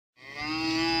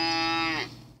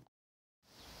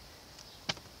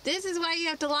This is why you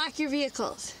have to lock your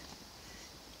vehicles.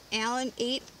 Alan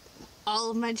ate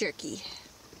all of my jerky.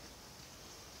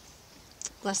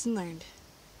 Lesson learned.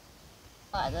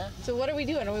 So what are we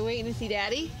doing? Are we waiting to see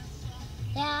Daddy?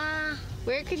 Yeah.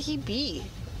 Where could he be?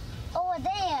 Over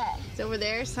there. It's over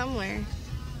there somewhere.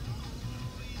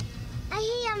 I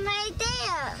hear him right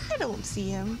there. I don't see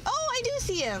him. Oh, I do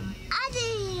see him. I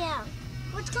see him.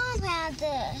 What's going on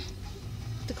there?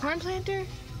 The corn planter?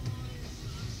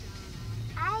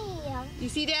 I hear him. You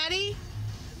see Daddy?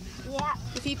 Yeah.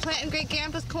 Is he planting Great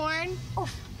Grandpa's corn? Oh.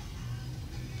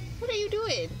 What are you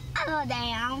doing? Oh,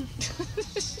 damn.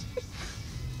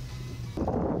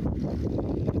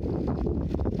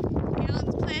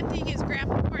 Alan's planting his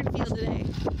grandpa cornfield today.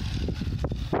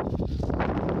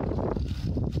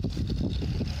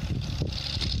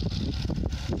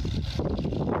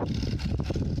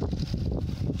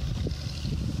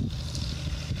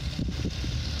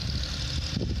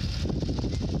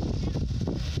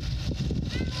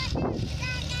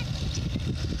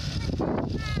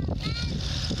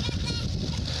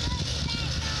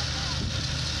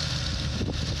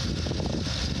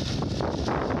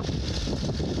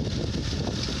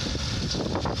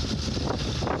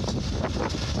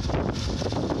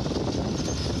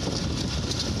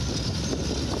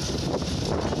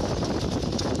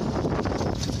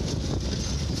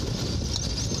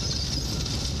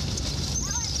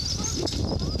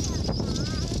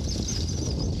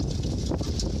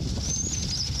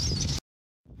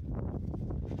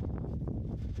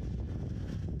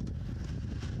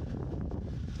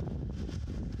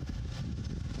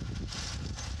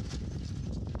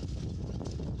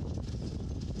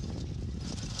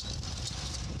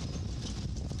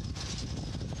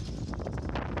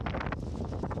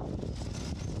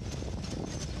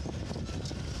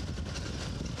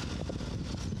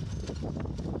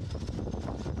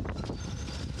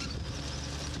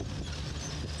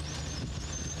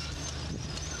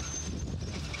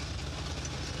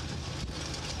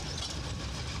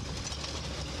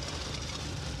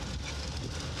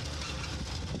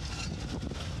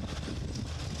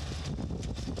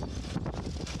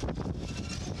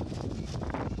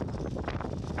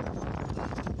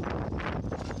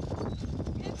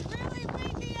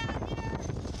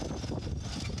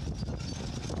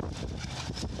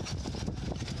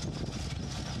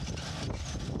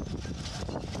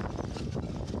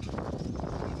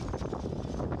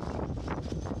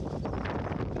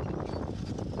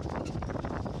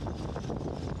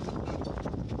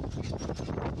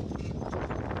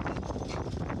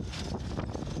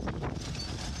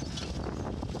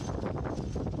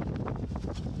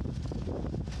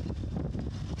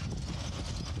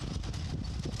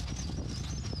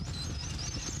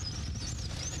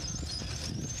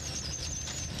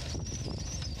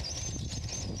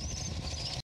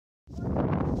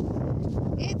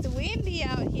 It's windy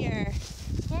out here.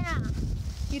 Yeah.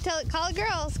 You tell it, call the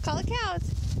girls, call the cows.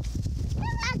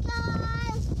 Come on,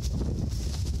 guys.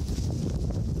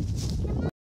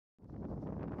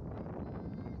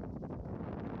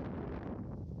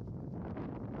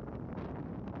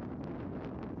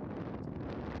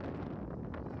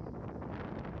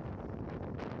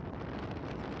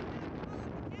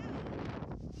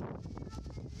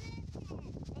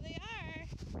 Well, they are.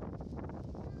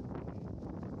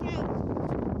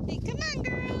 Hey, come on,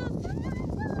 girls.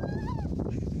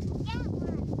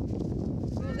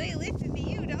 Well, they listen to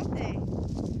you, don't they?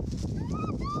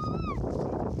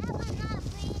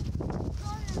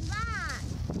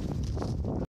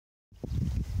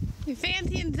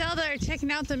 Fancy and Zelda are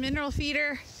checking out the mineral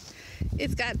feeder.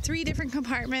 It's got 3 different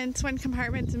compartments. One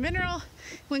compartment's a mineral,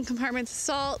 one compartment's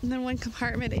salt, and then one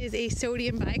compartment is a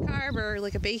sodium bicarb or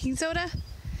like a baking soda.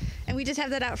 And we just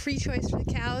have that out free choice for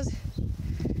the cows.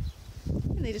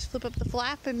 And they just flip up the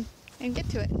flap and get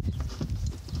to it.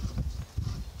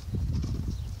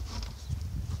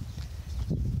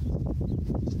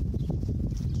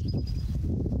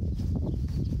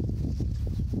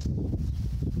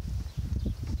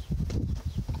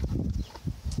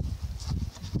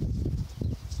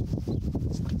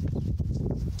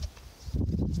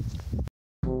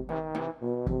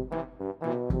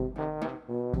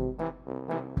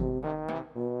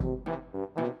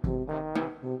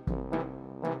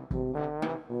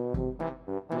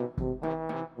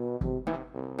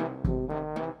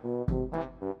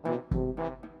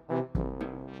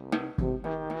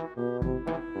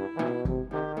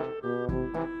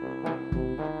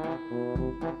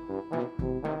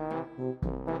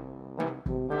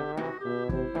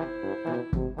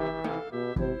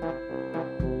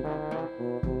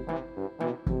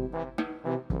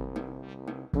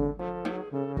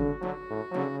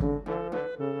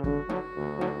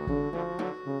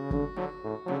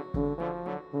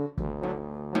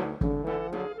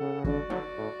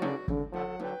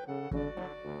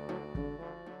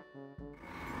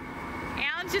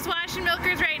 Everyone's just washing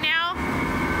milkers right now.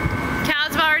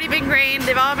 Cows have already been grained.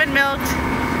 They've all been milked.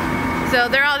 So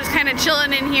they're all just kind of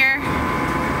chilling in here.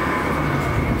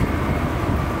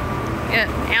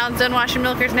 Yeah, Alan's done washing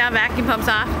milkers now. Vacuum pump's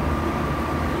off.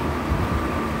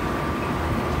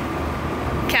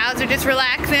 Cows are just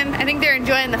relaxing. I think they're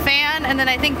enjoying the fan, and then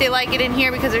I think they like it in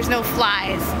here because there's no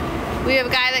flies. We have a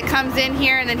guy that comes in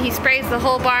here and then he sprays the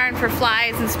whole barn for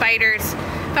flies and spiders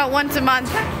about once a month.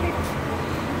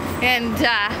 And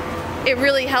it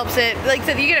really helps it. Like I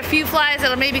said, you get a few flies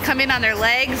that'll maybe come in on their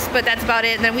legs, but that's about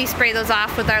it. And then we spray those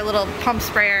off with our little pump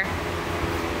sprayer.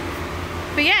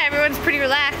 But yeah, everyone's pretty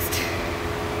relaxed.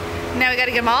 Now we gotta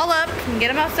get them all up and get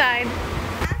them outside.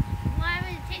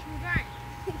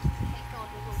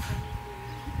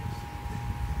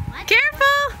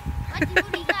 Careful!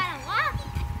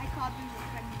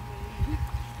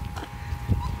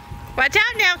 Watch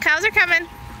out now, cows are coming.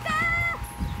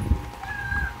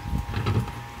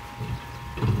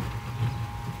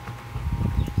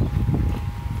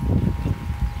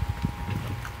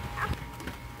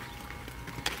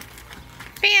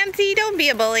 Fancy, don't be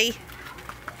a bully.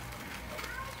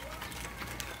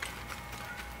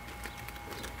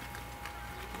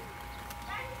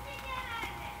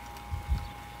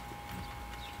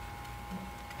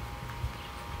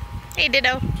 Hey,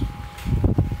 Ditto.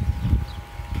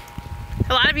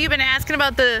 A lot of you have been asking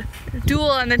about the dual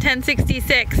on the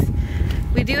 1066.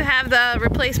 We do have the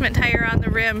replacement tire on the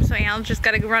rim, so Alan's just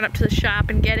got to run up to the shop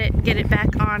and get it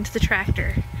back onto the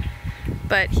tractor.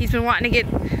 But he's been wanting to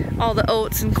get all the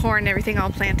oats and corn and everything all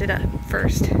planted up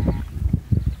first.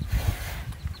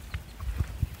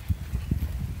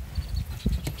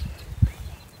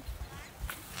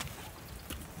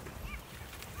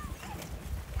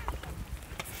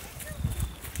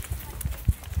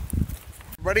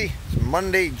 Everybody, it's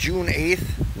Monday, June 8th,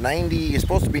 it's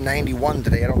supposed to be 91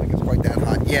 today. I don't think it's quite that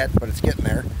hot yet, but it's getting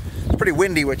there. It's pretty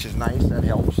windy, which is nice, that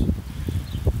helps.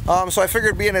 So I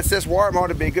figured being it's this warm out,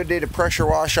 it'd be a good day to pressure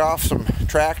wash off some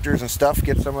tractors and stuff,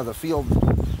 get some of the field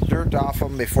dirt off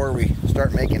them before we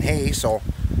start making hay. So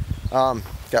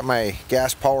got my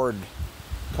gas-powered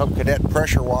Cub Cadet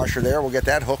pressure washer there. We'll get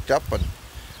that hooked up and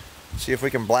see if we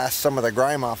can blast some of the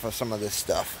grime off of some of this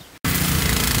stuff.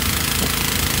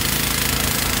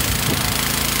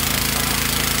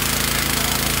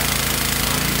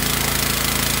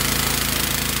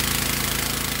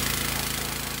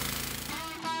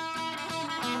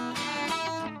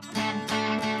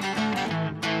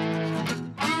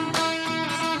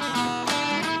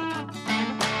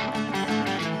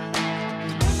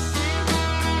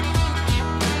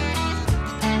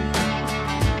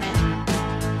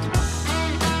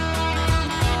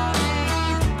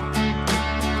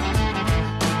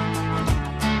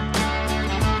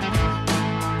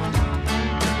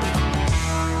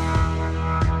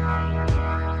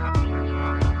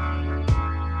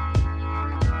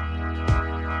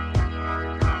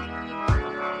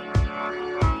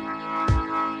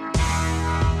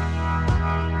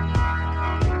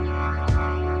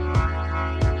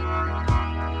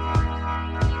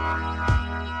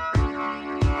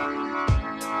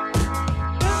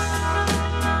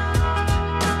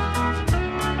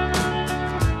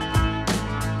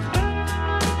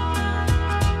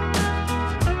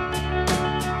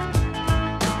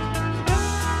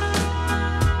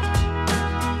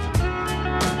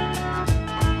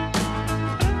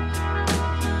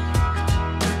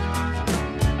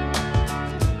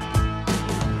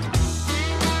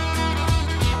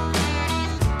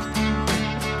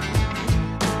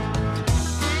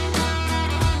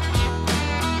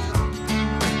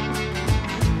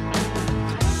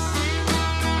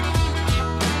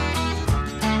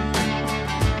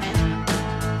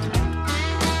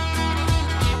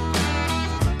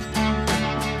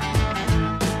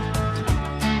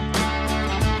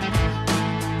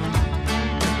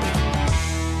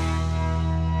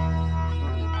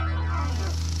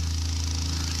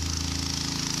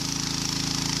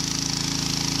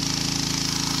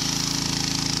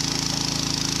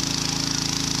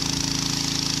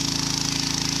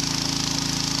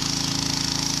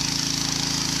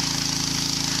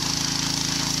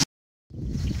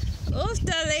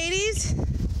 Oofta, ladies.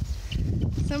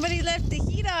 Somebody left the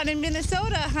heat on in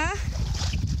Minnesota, huh?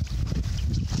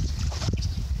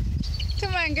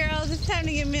 Come on, girls. It's time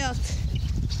to get milked.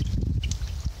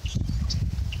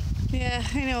 Yeah,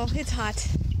 I know. It's hot.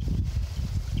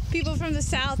 People from the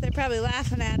south, they're probably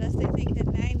laughing at us. They think that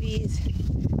 90 is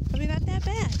probably not that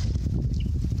bad.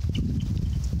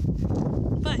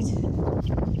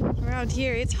 But around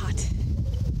here, it's hot.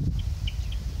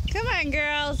 Come on,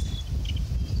 girls.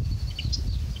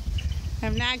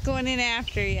 I'm not going in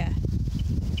after you.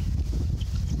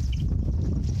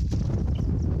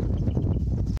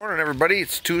 Morning everybody,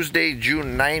 it's Tuesday,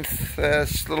 June 9th,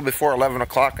 it's a little before 11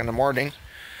 o'clock in the morning.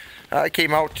 I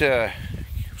came out,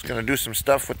 was going to do some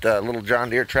stuff with the little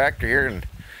John Deere tractor here, and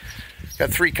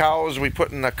got 3 cows we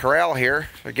put in the corral here.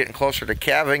 They're getting closer to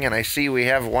calving, and I see we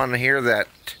have one here that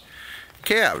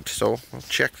calved, so we'll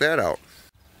check that out.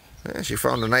 Yeah, she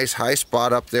found a nice high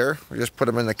spot up there. We just put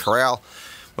them in the corral.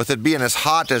 With it being as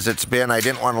hot as it's been, I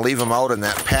didn't want to leave them out in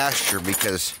that pasture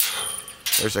because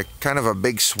there's a kind of a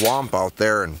big swamp out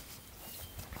there, and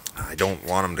I don't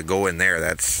want them to go in there.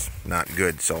 That's not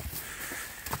good. So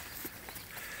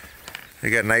they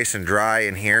got nice and dry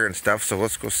in here and stuff. So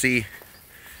let's go see.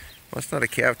 Well, it's not a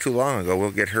calf too long ago.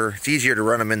 We'll get her. It's easier to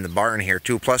run them in the barn here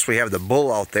too. Plus we have the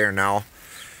bull out there now,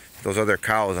 those other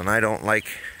cows, and I don't like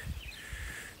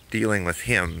dealing with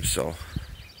him. So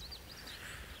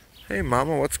hey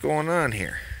mama, what's going on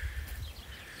here?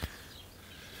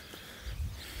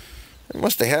 I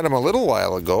must have had him a little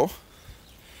while ago.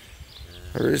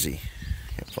 Where is he?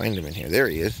 Can't find him in here. There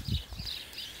he is.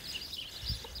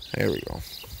 There we go.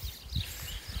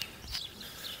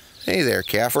 Hey there,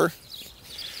 Caffer.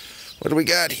 What do we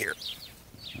got here?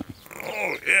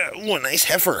 Oh yeah, ooh, a nice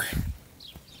heifer.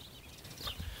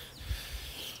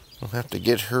 We'll have to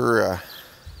get her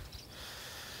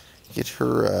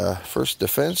first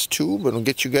defense tube, and we'll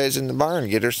get you guys in the barn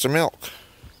and get her some milk.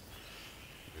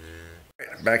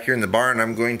 Back here in the barn,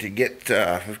 I'm going to get,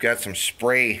 we've got some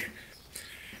spray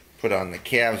put on the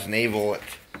calves' navel. It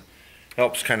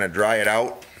helps kind of dry it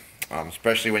out,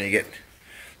 especially when you get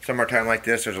summertime like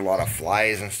this. There's a lot of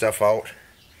flies and stuff out.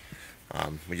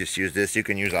 We just use this. You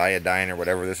can use iodine or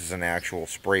whatever. This is an actual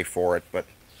spray for it. But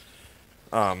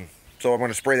so I'm going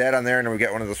to spray that on there, and then we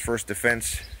got one of those first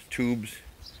defense tubes.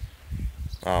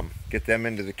 Get them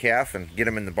into the calf and get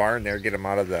them in the barn there, get them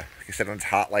out of the, like I said, when it's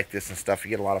hot like this and stuff, you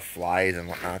get a lot of flies and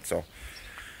whatnot. So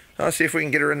I'll see if we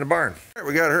can get her in the barn. All right,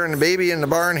 we got her and the baby in the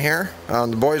barn here.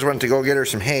 The boys went to go get her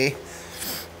some hay,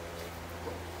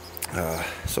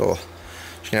 so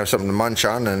she can have something to munch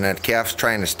on, and that calf's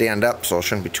trying to stand up, so it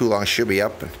shouldn't be too long. She'll be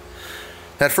up. And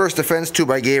that first defense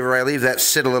tube I gave her, I leave that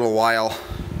sit a little while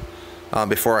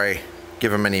before I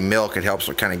give them any milk. It helps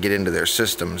them kind of get into their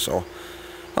system. So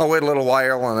I'll wait a little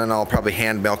while, and then I'll probably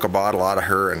hand milk a bottle out of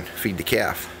her and feed the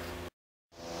calf.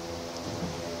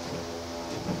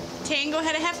 Tango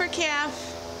had a heifer calf.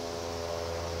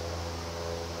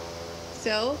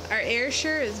 So our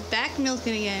Ayrshire is back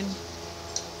milking again.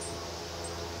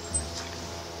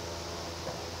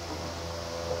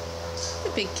 It's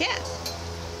a big calf.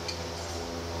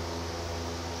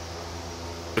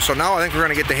 So now I think we're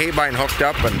going to get the hay bine hooked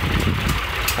up and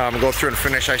go through and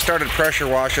finish. I started pressure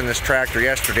washing this tractor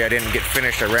yesterday. I didn't get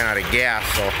finished. I ran out of gas,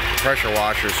 so pressure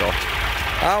washer. So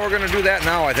we're going to do that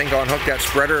now. I think I'll unhook that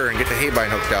spreader and get the hay bine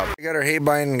hooked up. I got our hay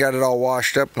bine and got it all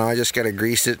washed up. Now I just got to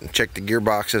grease it and check the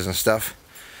gearboxes and stuff.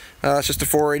 It's just a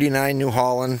 489 New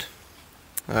Holland.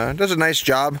 It does a nice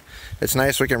job. It's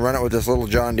nice we can run it with this little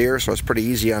John Deere, so it's pretty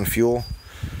easy on fuel.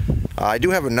 I do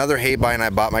have another hay bine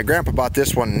I bought. My grandpa bought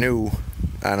this one new,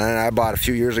 and then I bought a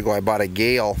few years ago, I bought a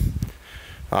Gale.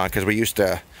 Because we used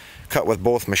to cut with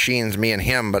both machines, me and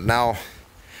him, but now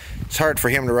it's hard for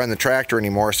him to run the tractor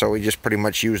anymore, so we just pretty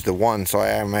much use the one. So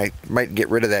I might get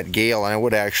rid of that Gale, and I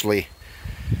would actually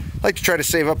like to try to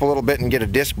save up a little bit and get a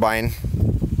disc bine.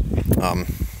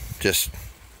 Just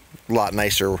a lot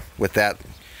nicer with that.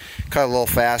 Cut a little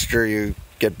faster, you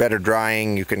get better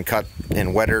drying, you can cut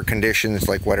in wetter conditions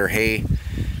like wetter hay,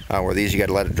 where these you got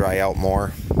to let it dry out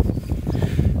more.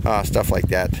 Stuff like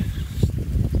that.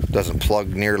 Doesn't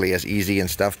plug nearly as easy and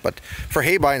stuff, but for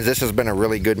hay bines this has been a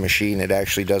really good machine. It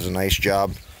actually does a nice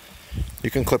job. You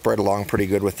can clip right along pretty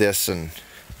good with this and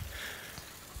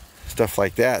stuff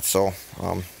like that. So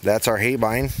that's our hay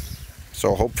bine.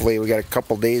 So hopefully we got a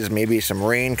couple days, maybe some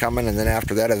rain coming, and then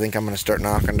after that I think I'm going to start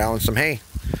knocking down some hay.